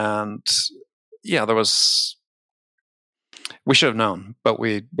there was. We should have known, but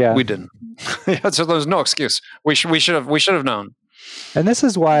we didn't. So there was no excuse. We should have known. And this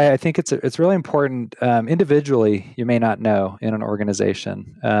is why I think it's really important. Individually, you may not know in an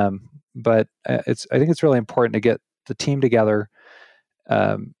organization, but I think it's really important to get the team together,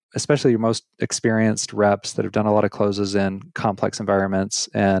 especially your most experienced reps that have done a lot of closes in complex environments,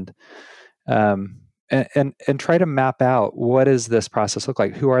 and try to map out, what does this process look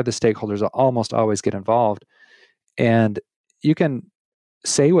like? Who are the stakeholders that almost always get involved? And you can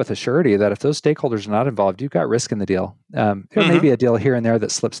say with a surety that if those stakeholders are not involved, you've got risk in the deal. There may be a deal here and there that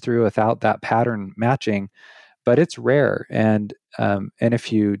slips through without that pattern matching, but it's rare. And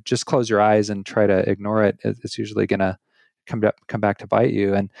if you just close your eyes and try to ignore it, it's usually going to come back to bite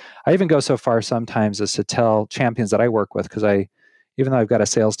you. And I even go so far sometimes as to tell champions that I work with, because even though I've got a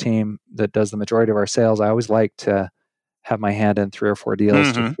sales team that does the majority of our sales, I always like to have my hand in 3 or 4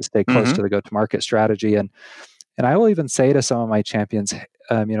 deals to stay close to the go-to-market strategy. And I will even say to some of my champions,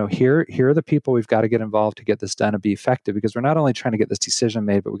 here are the people we've got to get involved to get this done and be effective, because we're not only trying to get this decision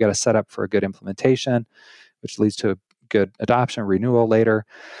made, but we've got to set up for a good implementation, which leads to a good adoption, renewal later.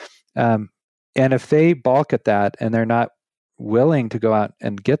 And if they balk at that and they're not willing to go out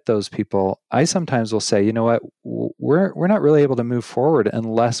and get those people, I sometimes will say, you know what, we're not really able to move forward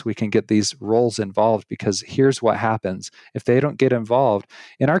unless we can get these roles involved, because here's what happens if they don't get involved.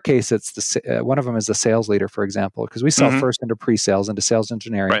 In our case, it's one of them is the sales leader, for example, because we sell first into pre-sales, into sales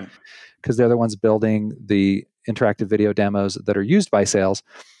engineering, because they're the ones building the interactive video demos that are used by sales.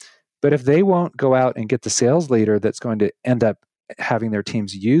 But if they won't go out and get the sales leader that's going to end up having their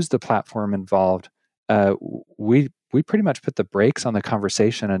teams use the platform involved, we pretty much put the brakes on the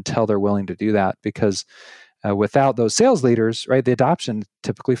conversation until they're willing to do that, because without those sales leaders, right, the adoption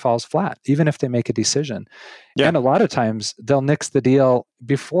typically falls flat, even if they make a decision. Yeah. And a lot of times they'll nix the deal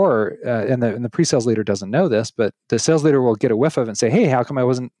before, and the pre-sales leader doesn't know this, but the sales leader will get a whiff of it and say, hey, how come I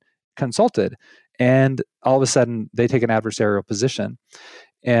wasn't consulted? And all of a sudden they take an adversarial position.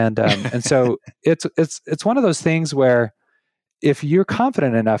 And so it's one of those things where, if you're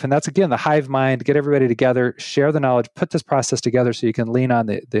confident enough, and that's again the hive mind, get everybody together, share the knowledge, put this process together so you can lean on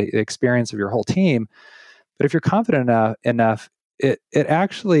the experience of your whole team. But if you're confident enough, it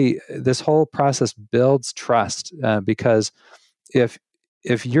actually, this whole process builds trust, because if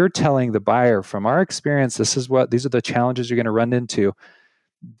you're telling the buyer, from our experience, these are the challenges you're going to run into,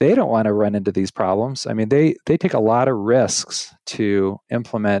 they don't want to run into these problems. I mean, they take a lot of risks to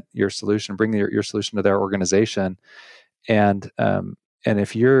implement your solution, bring your solution to their organization. And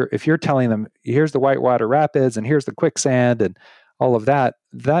if you're telling them, here's the whitewater rapids and here's the quicksand and all of that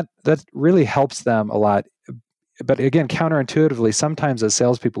really helps them a lot. But again, counterintuitively, sometimes as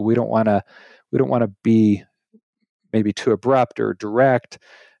salespeople, we don't want to be maybe too abrupt or direct.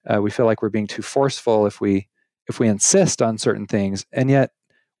 We feel like we're being too forceful if we insist on certain things, and yet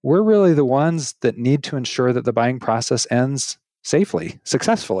we're really the ones that need to ensure that the buying process ends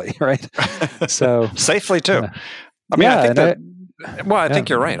successfully, right? So safely too. I mean, I think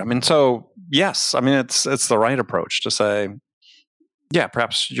you're right. I mean, so yes, I mean, it's the right approach to say, yeah,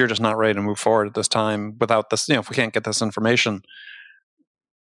 perhaps you're just not ready to move forward at this time without this. If we can't get this information,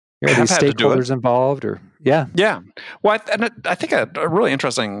 are these stakeholders involved, or yeah. Well, I think a really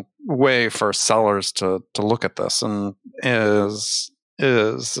interesting way for sellers to look at this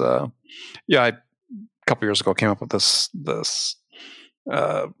is a couple years ago came up with this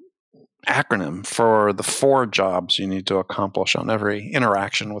acronym for the 4 jobs you need to accomplish on every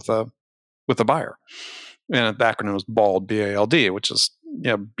interaction with a buyer. And the acronym is BALD, BALD, which is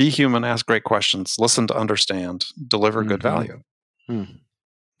be human, ask great questions, listen to understand, deliver good value.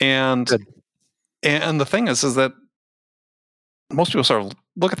 And the thing is that most people sort of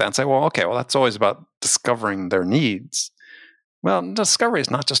look at that and say, well, okay, well, that's always about discovering their needs. Well, discovery is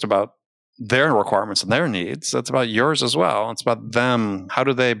not just about their requirements and their needs. It's about yours as well. It's about them. How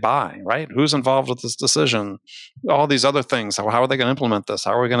do they buy, right? Who's involved with this decision? All these other things. How are they going to implement this?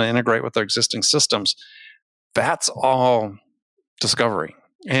 How are we going to integrate with their existing systems? That's all discovery.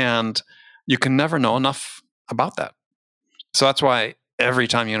 And you can never know enough about that. So that's why every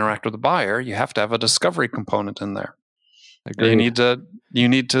time you interact with a buyer, you have to have a discovery component in there. You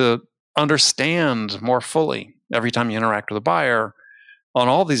need to understand more fully every time you interact with a buyer on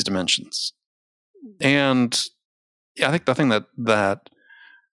all these dimensions. And I think the thing that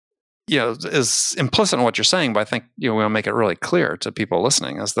is implicit in what you're saying, but I think we want to make it really clear to people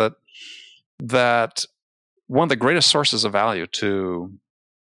listening, is that one of the greatest sources of value to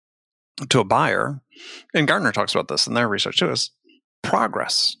a buyer, and Gartner talks about this in their research too, is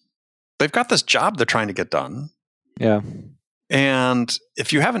progress. They've got this job they're trying to get done. Yeah. And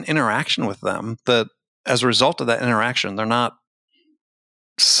if you have an interaction with them that as a result of that interaction, they're not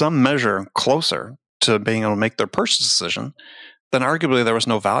some measure closer to being able to make their purchase decision, then arguably there was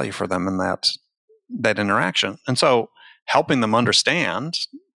no value for them in that interaction. And so helping them understand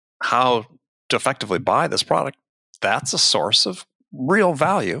how to effectively buy this product, that's a source of real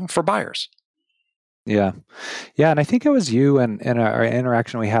value for buyers. Yeah. And I think it was you and our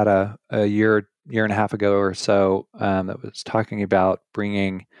interaction we had a year and a half ago or so that was talking about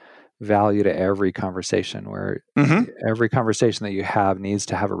bringing value to every conversation, where every conversation that you have needs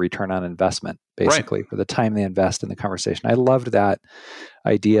to have a return on investment, basically, for the time they invest in the conversation. I loved that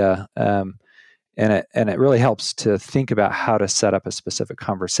idea. it really helps to think about how to set up a specific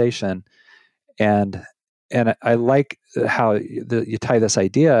conversation. And I like how you tie this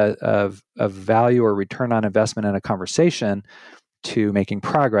idea of value or return on investment in a conversation to making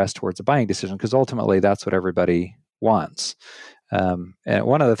progress towards a buying decision, because ultimately that's what everybody wants. And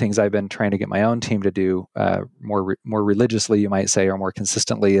one of the things I've been trying to get my own team to do more religiously, you might say, or more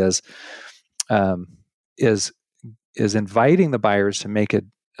consistently, is inviting the buyers to make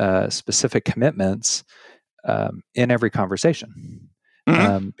specific commitments in every conversation,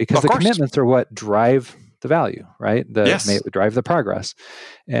 because the commitments are what drive the value, right? Drive the progress.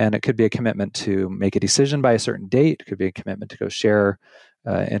 And it could be a commitment to make a decision by a certain date. It could be a commitment to go share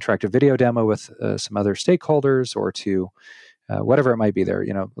interactive video demo with some other stakeholders, or to whatever it might be. There,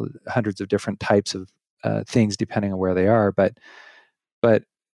 hundreds of different types of things depending on where they are. But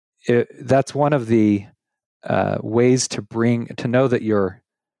that's one of the ways to know that your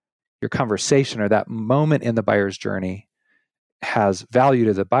conversation or that moment in the buyer's journey has value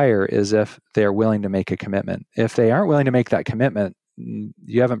to the buyer, is if they're willing to make a commitment. If they aren't willing to make that commitment,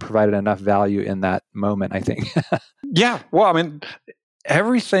 you haven't provided enough value in that moment, I think. Yeah. Well, I mean,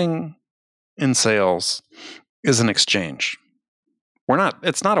 everything in sales is an exchange.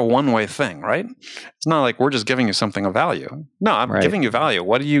 It's not a one-way thing, right? It's not like we're just giving you something of value. No, I'm giving you value.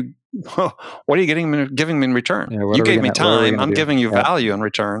 What are you giving me in return? Yeah, you gave me time. I'm giving you value in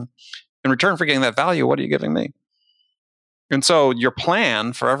return. In return for getting that value, what are you giving me? And so your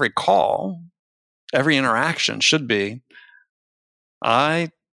plan for every call, every interaction should be,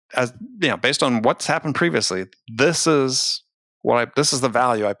 based on what's happened previously, this is the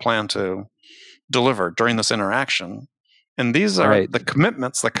value I plan to deliver during this interaction. And these are the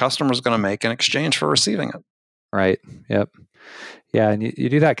commitments the customer is going to make in exchange for receiving it. Right. Yep. Yeah. And you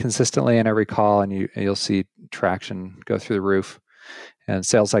do that consistently in every call, and you'll see traction go through the roof and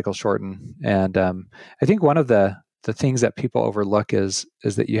sales cycle shorten. And I think one of the things that people overlook is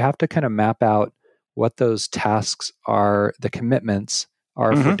that you have to kind of map out what those tasks are, the commitments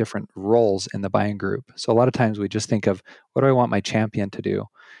are for different roles in the buying group. So a lot of times we just think of, what do I want my champion to do?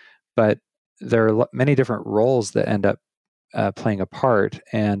 But there are many different roles that end up playing a part,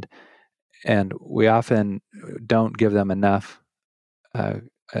 and we often don't give them enough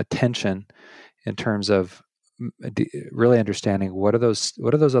attention in terms of really understanding what do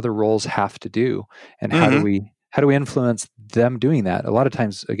those other roles have to do, and how do we influence them doing that. A lot of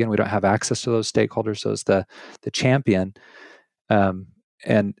times, again, we don't have access to those stakeholders, so it's the champion.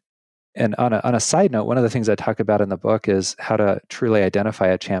 And on a side note, one of the things I talk about in the book is how to truly identify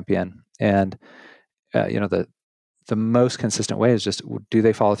a champion. And the most consistent way is just, do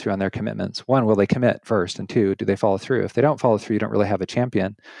they follow through on their commitments? One, will they commit first? And two, do they follow through? If they don't follow through, you don't really have a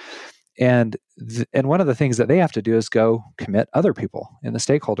champion. And one of the things that they have to do is go commit other people in the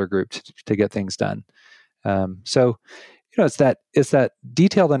stakeholder group to get things done. So it's that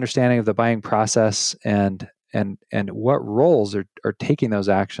detailed understanding of the buying process and what roles are taking those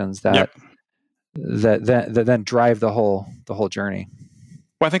actions that then drive the whole journey.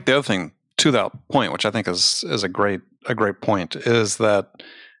 Well, I think the other thing to that point, which I think is a great point, is that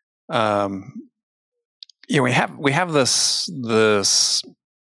we have this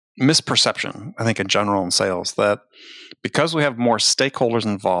misperception, I think, in general in sales, that because we have more stakeholders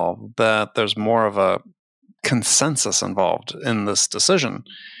involved, that there's more of a consensus involved in this decision.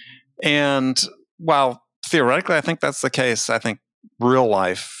 And while theoretically I think that's the case, I think real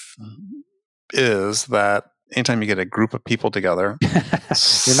life is that anytime you get a group of people together,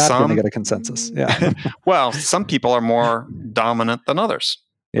 you're not going to get a consensus. Yeah. Well, some people are more dominant than others.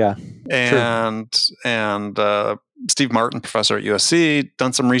 Yeah. And Steve Martin, professor at USC,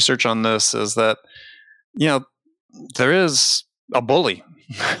 done some research on this, is that, there is a bully,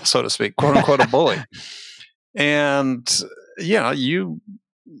 so to speak, quote unquote, a bully. And you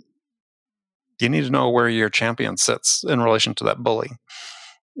need to know where your champion sits in relation to that bully,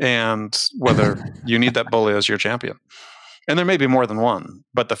 and whether you need that bully as your champion. And there may be more than one,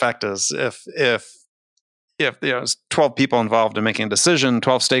 but the fact is, if there's 12 people involved in making a decision,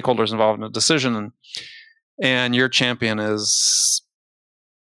 12 stakeholders involved in a decision, and your champion is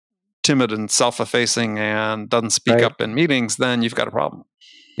timid and self-effacing and doesn't speak up in meetings, then you've got a problem.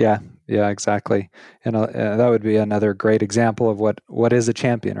 Yeah, exactly. And that would be another great example of what is a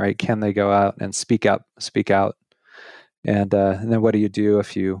champion, right? Can they go out and speak out? And then what do you do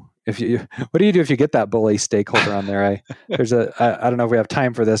if you get that bully stakeholder on there? I don't know if we have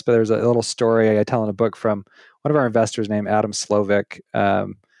time for this, but there's a little story I tell in a book from one of our investors named Adam Slovic,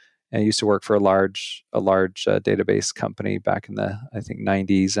 and he used to work for a large database company back in the, I think,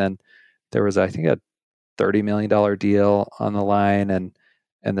 90s, and there was, I think, a $30 million deal on the line, and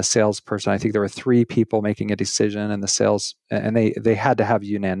and the salesperson. I think there were 3 people making a decision, and they had to have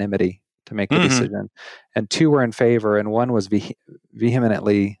unanimity to make the decision, and 2 were in favor, and 1 was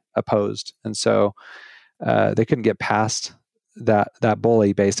vehemently opposed, and so they couldn't get past that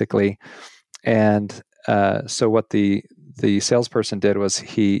bully, basically. And so what the salesperson did was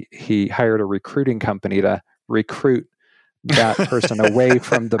he hired a recruiting company to recruit that person away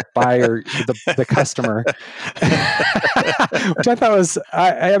from the buyer, the customer, which I thought was,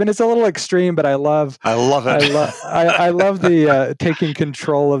 I mean, it's a little extreme, but I love it. I love the taking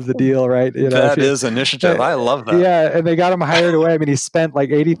control of the deal, right? That is initiative. I love that. Yeah, and they got him hired away. I mean, he spent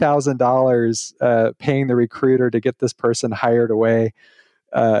like $80,000 paying the recruiter to get this person hired away,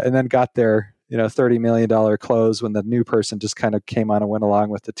 and then got their $30 million close when the new person just kind of came on and went along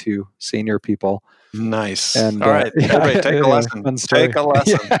with the 2 senior people. Nice. And, all right, everybody, take a lesson. Take a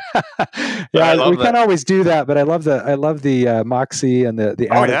lesson. Yeah, we can't always do that, but I love the moxie and the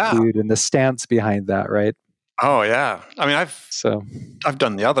attitude and the stance behind that, right? Oh yeah. I mean, I've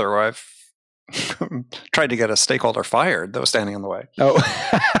done the other where I've tried to get a stakeholder fired that was standing in the way. Oh,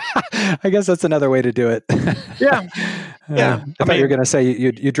 I guess that's another way to do it. Yeah. Yeah. I thought you were going to say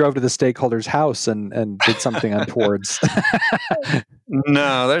you drove to the stakeholder's house and did something untowards.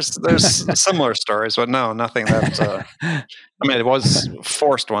 No, there's similar stories, but no, nothing that. I mean, it was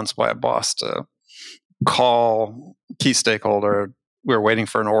forced once by a boss to call key stakeholder. We were waiting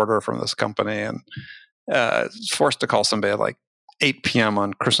for an order from this company, and forced to call somebody at like 8 p.m.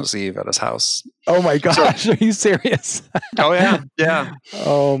 on Christmas Eve at his house. Oh my gosh, are you serious? Oh yeah, yeah.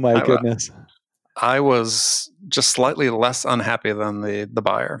 Oh my goodness. I was just slightly less unhappy than the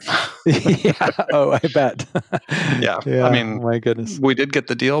buyer. Yeah. Oh, I bet. Yeah. I mean, my goodness. We did get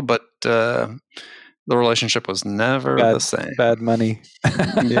the deal, but the relationship was never the same. Bad money.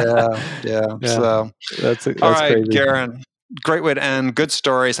 Yeah. So that's all right, crazy. Garen. Great way to end. Good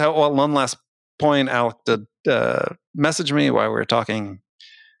stories. Well, one last point. Alec did message me while we were talking.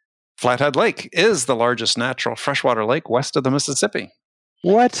 Flathead Lake is the largest natural freshwater lake west of the Mississippi.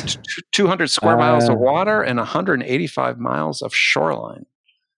 What? 200 square miles of water and 185 miles of shoreline.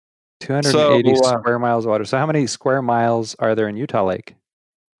 280 square miles of water. So how many square miles are there in Utah Lake?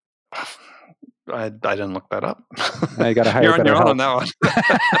 I didn't look that up. I got to hire. You're on your own on that one.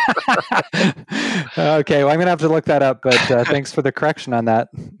 Okay, well, I'm going to have to look that up, but thanks for the correction on that.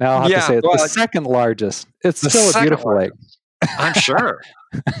 Now I'll have to say it's the second largest. It's still a beautiful lake. I'm sure.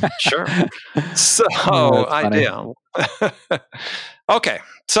 Sure. So, ideal. Okay.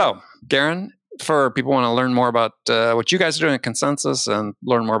 So, Garen, for people who want to learn more about what you guys are doing at Consensus and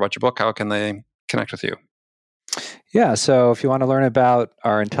learn more about your book, how can they connect with you? Yeah. So if you want to learn about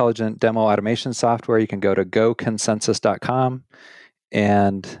our intelligent demo automation software, you can go to goconsensus.com,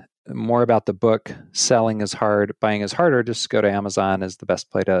 and more about the book, Selling is Hard, Buying is Harder, just go to Amazon is the best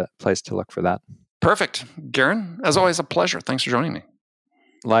place to look for that. Perfect. Garen, as always, a pleasure. Thanks for joining me.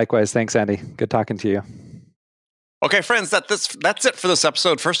 Likewise. Thanks, Andy. Good talking to you. Okay, friends, that's it for this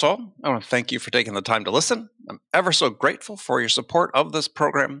episode. First of all, I want to thank you for taking the time to listen. I'm ever so grateful for your support of this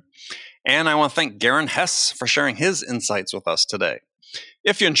program. And I want to thank Garen Hess for sharing his insights with us today.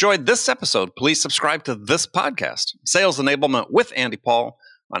 If you enjoyed this episode, please subscribe to this podcast, Sales Enablement with Andy Paul,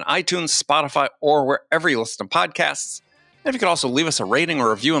 on iTunes, Spotify, or wherever you listen to podcasts. And if you could also leave us a rating or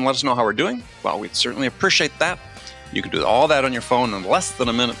review and let us know how we're doing, well, we'd certainly appreciate that. You can do all that on your phone in less than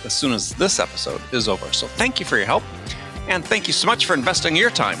a minute as soon as this episode is over. So thank you for your help. And thank you so much for investing your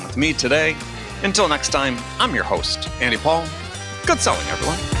time with me today. Until next time, I'm your host, Andy Paul. Good selling,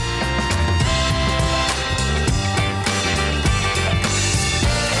 everyone.